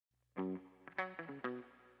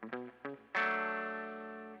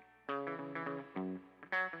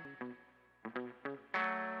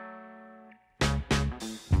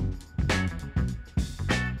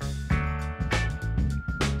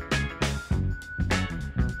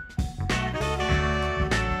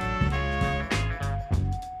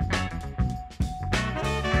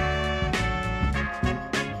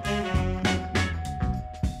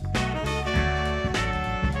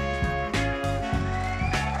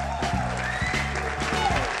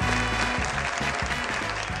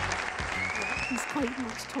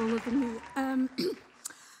taller than me.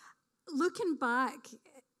 Looking back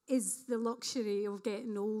is the luxury of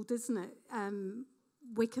getting old, isn't it?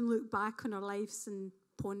 We can look back on our lives and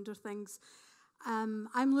ponder things.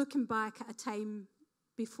 I'm looking back at a time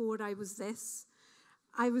before I was this.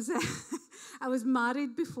 I was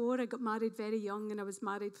married before. I got married very young, and I was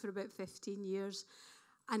married for about 15 years.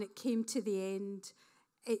 And it came to the end.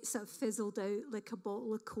 It sort of fizzled out like a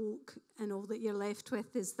bottle of Coke, and all that you're left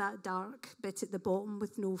with is that dark bit at the bottom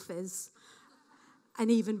with no fizz.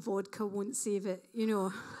 And even vodka won't save it, you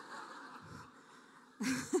know.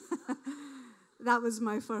 That was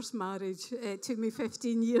my first marriage. It took me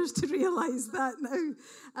 15 years to realise that now.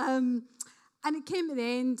 And it came to the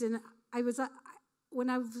end, and when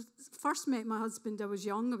I first met my husband, I was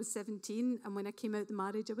young, I was 17, and when I came out of the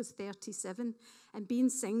marriage, I was 37. And being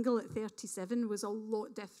single at 37 was a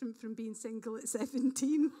lot different from being single at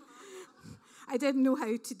 17. I didn't know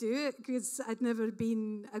how to do it because I'd never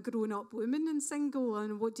been a grown-up woman and single,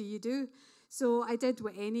 and what do you do? So I did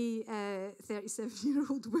what any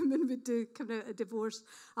 37-year-old woman would do coming out of divorce.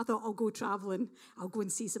 I thought, I'll go travelling. I'll go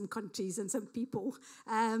and see some countries and some people.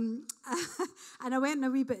 And I went on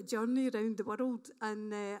a wee bit of journey around the world,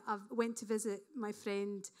 and I went to visit my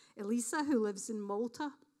friend Elisa, who lives in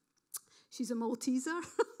Malta. She's a Malteser.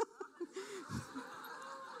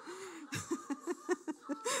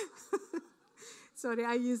 Sorry,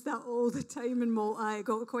 I use that all the time in Malta. I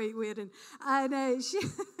got quite wearing. And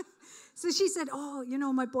so she said, oh, you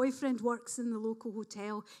know, my boyfriend works in the local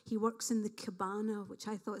hotel. He works in the cabana, which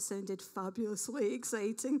I thought sounded fabulously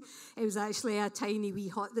exciting. It was actually a tiny wee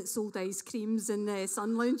hut that sold ice creams and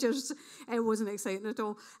sun loungers. It wasn't exciting at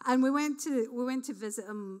all. And we went to visit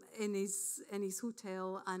him in his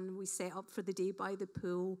hotel, and we set up for the day by the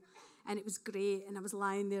pool. And it was great, and I was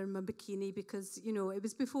lying there in my bikini because, you know, it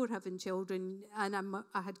was before having children, and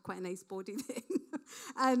I had quite a nice body then.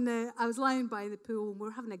 And I was lying by the pool, and we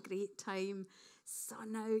were having a great time.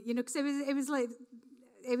 Sun out, you know, because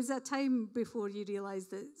it was a time before you realised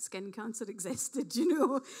that skin cancer existed, you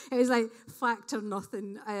know. It was like factor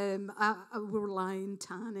nothing. We were lying,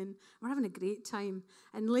 tanning. We're having a great time.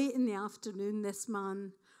 And late in the afternoon, this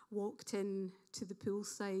man walked in to the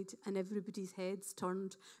poolside, and everybody's heads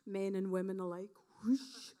turned, men and women alike,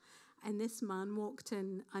 whoosh. And this man walked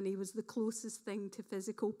in, and he was the closest thing to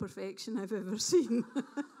physical perfection I've ever seen.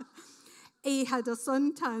 He had a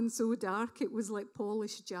suntan so dark it was like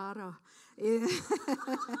polished Jarrah. You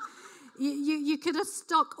could have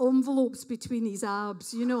stuck envelopes between his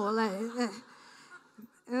abs, you know.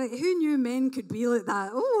 Who knew men could be like that?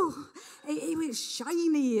 Oh, he was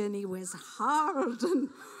shiny and he was hard, and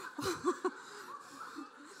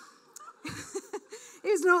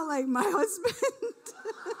he's not like my husband.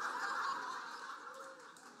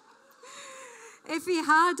 If he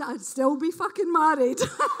had, I'd still be fucking married.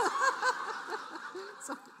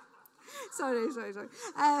 Sorry.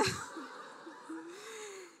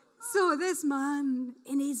 So this man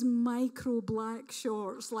in his micro black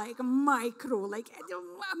shorts, I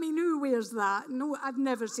mean, who wears that? No, I've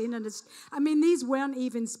never seen it. I mean, these weren't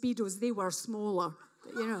even Speedos, they were smaller,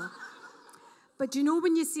 you know. But you know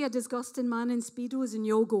when you see a disgusting man in Speedos and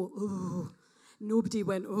you all go, oh, nobody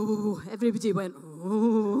went, oh, everybody went,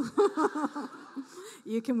 oh.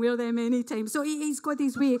 You can wear them anytime. So he's got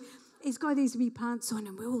these wee pants on,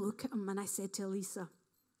 and we all look at him, and I said to Lisa,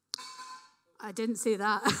 I didn't say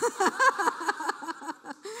that.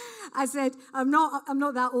 I said, I'm not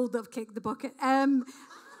that old, I've kicked the bucket. I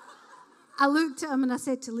looked at him and I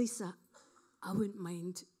said to Lisa, I wouldn't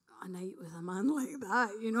mind a night with a man like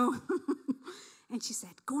that, you know. And she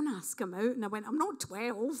said, go and ask him out. And I went, I'm not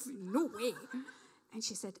 12, no way. And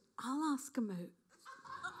she said, I'll ask him out.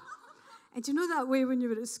 And you know that way when you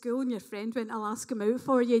were at school and your friend went, I'll ask him out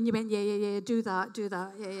for you, and you went, yeah, do that,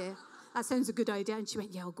 yeah. That sounds a good idea. And she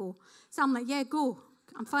went, yeah, I'll go. So I'm like, yeah, go.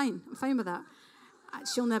 I'm fine with that.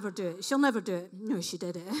 She'll never do it. No, she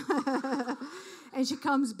did it. And she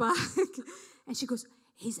comes back and she goes,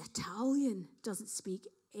 he's Italian, doesn't speak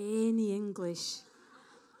any English.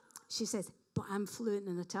 She says, but I'm fluent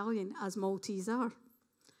in Italian, as Maltese are.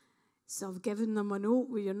 So I've given them a note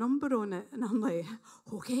with your number on it. And I'm like,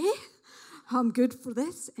 okay, I'm good for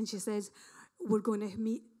this. And she says, we're going to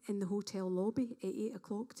meet in the hotel lobby at 8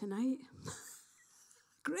 o'clock tonight.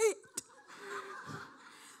 Great.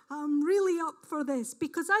 I'm really up for this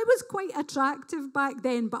because I was quite attractive back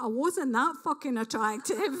then, but I wasn't that fucking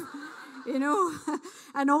attractive, you know.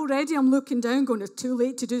 And already I'm looking down going, it's too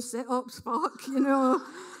late to do sit-ups, fuck, you know.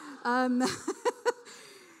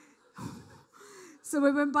 So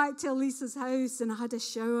we went back to Elisa's house, and I had a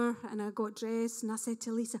shower, and I got dressed, and I said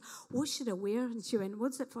to Elisa, what should I wear? And she went,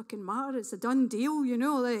 what's it fucking matter? It's a done deal, you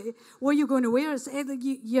know, like, what are you going to wear? It's either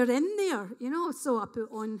you're in there, you know. So I put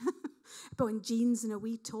on jeans and a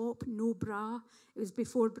wee top, no bra. It was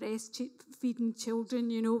before breastfeeding children,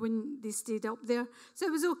 you know, when they stayed up there. So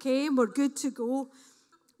it was okay, and we're good to go.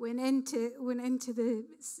 Went into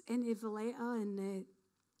Valletta, and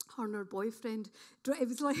her and her boyfriend. It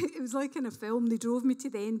was like in a film. They drove me to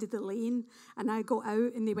the end of the lane, and I got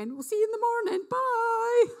out, and they went, "We'll see you in the morning.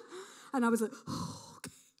 Bye." And I was like, "Oh,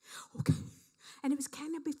 okay." And it was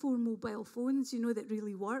kind of before mobile phones, you know, that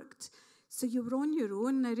really worked. So you were on your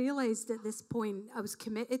own. I realised at this point I was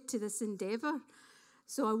committed to this endeavour.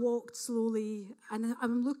 So I walked slowly, and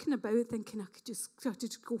I'm looking about thinking I could just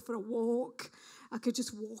go for a walk. I could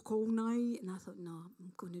just walk all night. And I thought, no,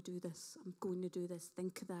 I'm going to do this.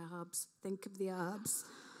 Think of the abs.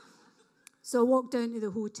 So I walked down to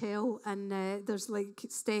the hotel, and there's like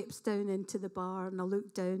steps down into the bar, and I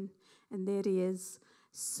looked down, and there he is,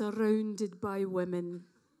 surrounded by women.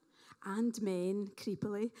 And men,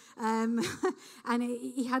 creepily, and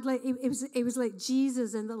he had like it was like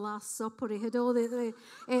Jesus in the Last Supper. He had all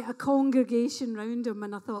a congregation round him,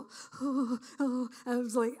 and I thought,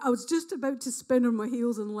 I was just about to spin on my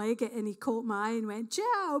heels and leg it, and he caught my eye and went,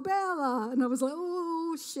 "Ciao, Bella," and I was like,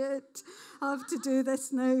 "Oh shit, I have to do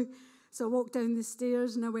this now." So I walked down the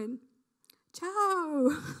stairs and I went,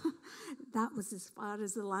 "Ciao." That was as far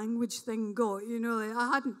as the language thing got, you know. Like,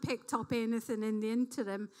 I hadn't picked up anything in the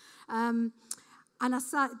interim. And I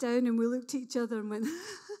sat down and we looked at each other and went,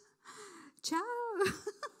 "Ciao."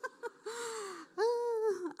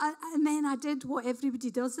 And then I did what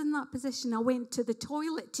everybody does in that position. I went to the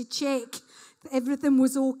toilet to check that everything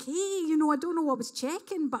was okay. You know, I don't know what I was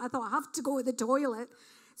checking, but I thought I have to go to the toilet.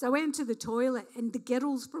 So I went to the toilet, and the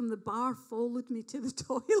girls from the bar followed me to the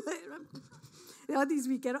toilet. They had these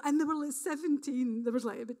wee girls, and they were like 17. There was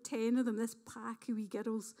like about 10 of them, this pack of wee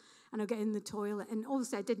girls. And I got in the toilet, and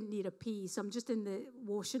obviously I didn't need a pee, so I'm just in the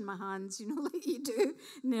washing my hands, you know, like you do,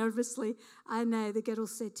 nervously. And the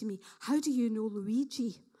girls said to me, "How do you know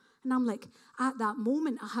Luigi?" And I'm like, at that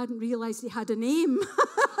moment, I hadn't realised he had a name.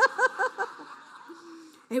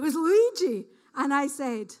 It was Luigi. And I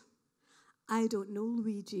said, "I don't know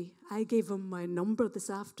Luigi. I gave him my number this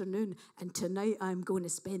afternoon, and tonight I'm going to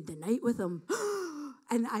spend the night with him."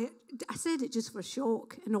 And I said it just for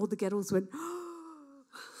shock, and all the girls went,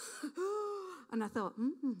 and I thought,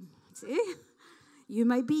 see, you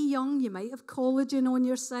might be young, you might have collagen on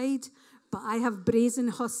your side, but I have brazen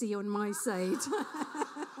hussy on my side.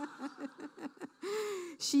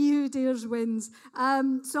 She who dares wins.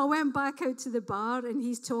 So I went back out to the bar, and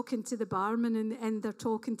he's talking to the barman, and they're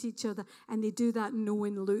talking to each other, and they do that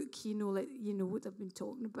knowing look, you know, like, you know what they've been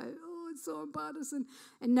talking about. Oh, it's so embarrassing.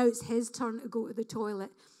 And now it's his turn to go to the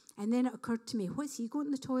toilet. And then it occurred to me, what's he going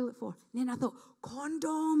to the toilet for? And then I thought,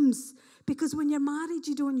 condoms. Because when you're married,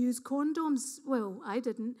 you don't use condoms. Well, I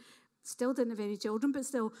didn't. Still didn't have any children, but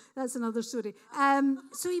still, that's another story.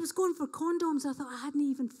 So he was going for condoms. I thought I hadn't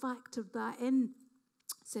even factored that in.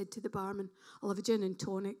 Said to the barman, "I'll have a gin and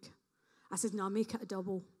tonic." I said, "No, make it a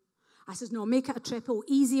double." I said, "No, make it a triple.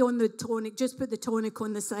 Easy on the tonic. Just put the tonic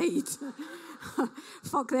on the side."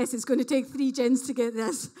 Fuck this. It's going to take 3 gins to get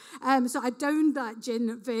this. So I downed that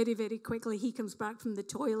gin very, very quickly. He comes back from the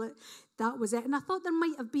toilet. That was it. And I thought there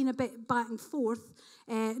might have been a bit back and forth.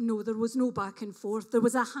 No, there was no back and forth. There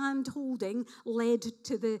was a hand-holding led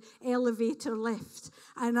to the elevator lift.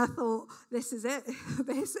 And I thought, this is it.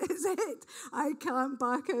 This is it. I can't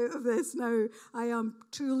back out of this now. I am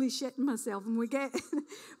truly shitting myself. And we get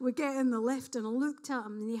in the lift, and I looked at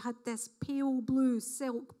him, and he had this pale blue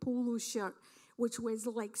silk polo shirt, which was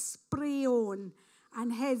like spray on.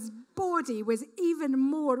 And his body was even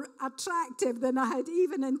more attractive than I had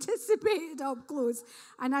even anticipated up close.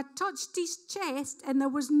 And I touched his chest, and there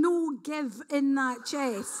was no give in that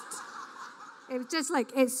chest. It was just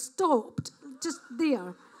like, it stopped just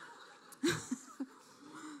there.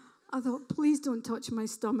 I thought, please don't touch my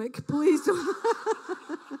stomach. Please don't.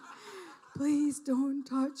 Please don't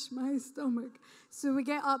touch my stomach. So we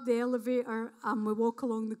get up the elevator, and we walk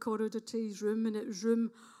along the corridor to his room, and it was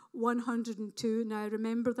room 102. Now, I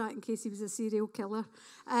remember that in case he was a serial killer.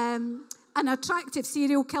 An attractive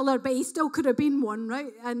serial killer, but he still could have been one,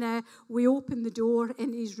 right? And we open the door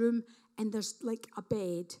into his room, and there's like a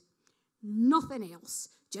bed. Nothing else.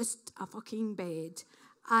 Just a fucking bed.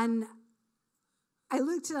 And I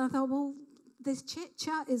looked at it and I thought, well, this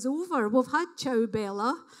chit-chat is over. We've had Ciao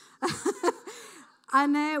Bella.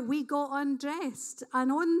 And we got undressed.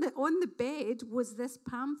 And on the bed was this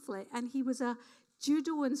pamphlet, and he was a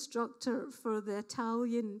judo instructor for the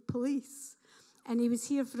Italian police. And he was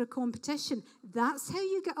here for a competition. That's how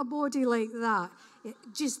you get a body like that.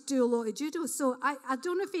 Just do a lot of judo. So I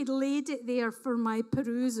don't know if he'd laid it there for my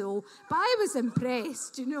perusal, but I was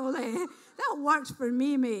impressed, that worked for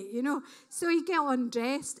me, mate, So he got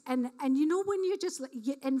undressed, and when you just,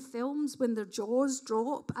 in films, when their jaws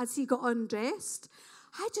drop as he got undressed,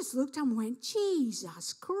 I just looked at him and went,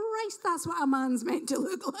 Jesus Christ, that's what a man's meant to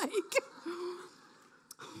look like.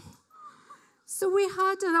 So we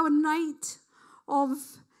had a night of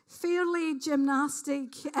fairly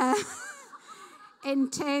gymnastic,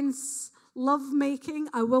 intense lovemaking.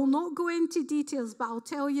 I will not go into details, but I'll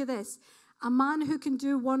tell you this. A man who can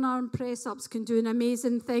do one-arm press-ups can do an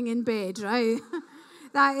amazing thing in bed, right?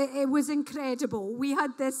 It was incredible. We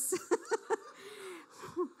had this...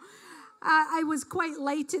 I was quite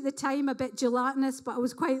light at the time, a bit gelatinous, but I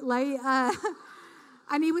was quite light.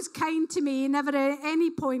 And he was kind to me. He never at any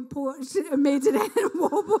point made it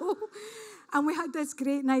wobble. And we had this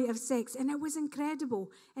great night of sex, and it was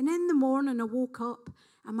incredible. And in the morning, I woke up,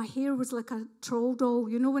 and my hair was like a troll doll.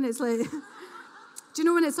 You know when it's like... Do you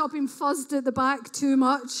know when it's all been fuzzed at the back too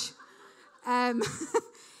much?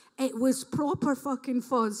 It was proper fucking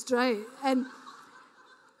fuzzed, right? And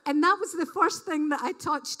that was the first thing that I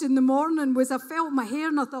touched in the morning, was I felt my hair,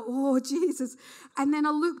 and I thought, oh, Jesus. And then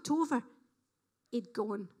I looked over. It'd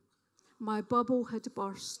gone. My bubble had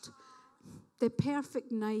burst. The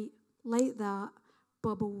perfect night, like that,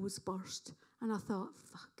 bubble was burst. And I thought,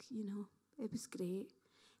 fuck, it was great.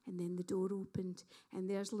 And then the door opened, and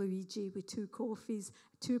there's Luigi with 2 coffees,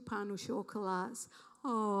 2 pan au chocolats.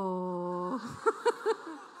 Oh.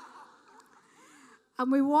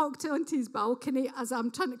 And we walked onto his balcony as I'm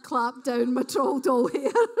trying to clap down my troll doll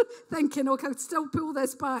hair, thinking, okay, I'll still pull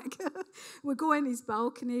this back. We go in his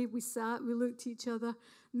balcony, we sat, we looked at each other,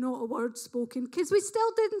 not a word spoken, because we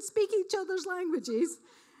still didn't speak each other's languages.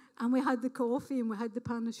 And we had the coffee, and we had the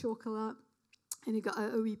pan au chocolat, and he got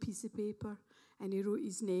out a wee piece of paper, and he wrote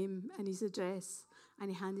his name and his address, and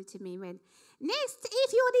he handed it to me and went, next,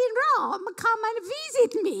 if you're in Rome, come and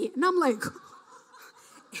visit me. And I'm like...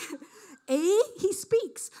 A, he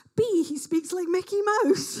speaks. B, he speaks like Mickey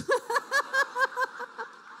Mouse.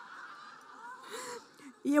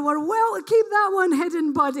 You were well to keep that one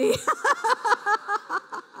hidden, buddy.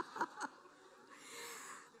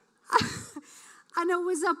 And it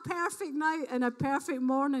was a perfect night and a perfect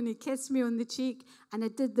morning. He kissed me on the cheek, and I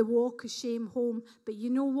did the walk of shame home. But you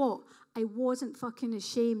know what? I wasn't fucking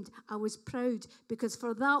ashamed. I was proud, because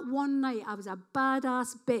for that one night, I was a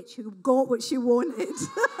badass bitch who got what she wanted.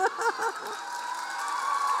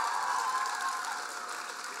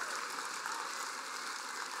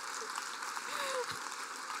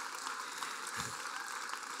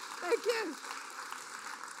 Thank you.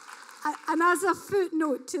 And as a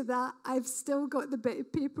footnote to that, I've still got the bit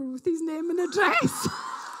of paper with his name and address.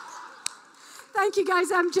 Thank you,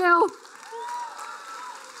 guys. I'm Gill.